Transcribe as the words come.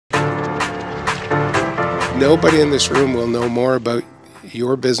Nobody in this room will know more about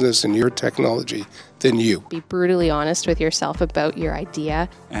your business and your technology than you. Be brutally honest with yourself about your idea.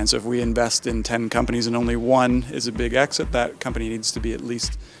 And so if we invest in 10 companies and only one is a big exit, that company needs to be at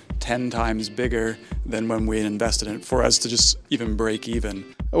least 10 times bigger than when we invested in it for us to just even break even.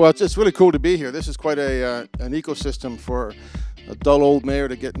 Well, it's really cool to be here. This is quite an ecosystem for a dull old mayor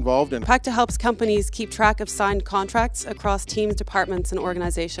to get involved in. Pacta helps companies keep track of signed contracts across teams, departments, and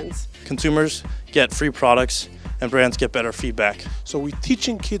organizations. Consumers get free products and brands get better feedback. So we're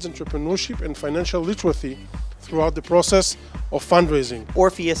teaching kids entrepreneurship and financial literacy throughout the process of fundraising.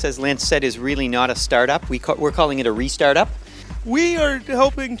 Orpheus, as Lance said, is really not a startup. We're calling it a restart-up. We are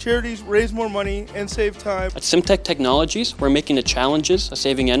helping charities raise more money and save time. At SimTech Technologies, we're making the challenges of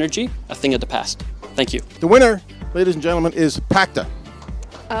saving energy a thing of the past. Thank you. The winner, ladies and gentlemen, is Pacta.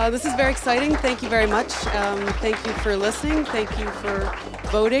 This is very exciting. Thank you very much. Thank you for listening. Thank you for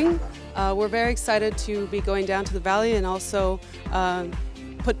voting. We're very excited to be going down to the Valley and also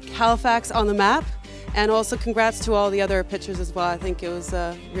put Halifax on the map. And also congrats to all the other pitchers as well. I think it was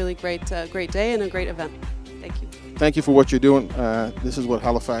a really great day and a great event. Thank you. Thank you for what you're doing. This is what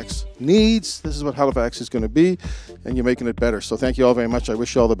Halifax needs. This is what Halifax is going to be, and you're making it better. So thank you all very much. I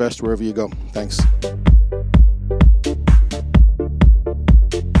wish you all the best wherever you go. Thanks.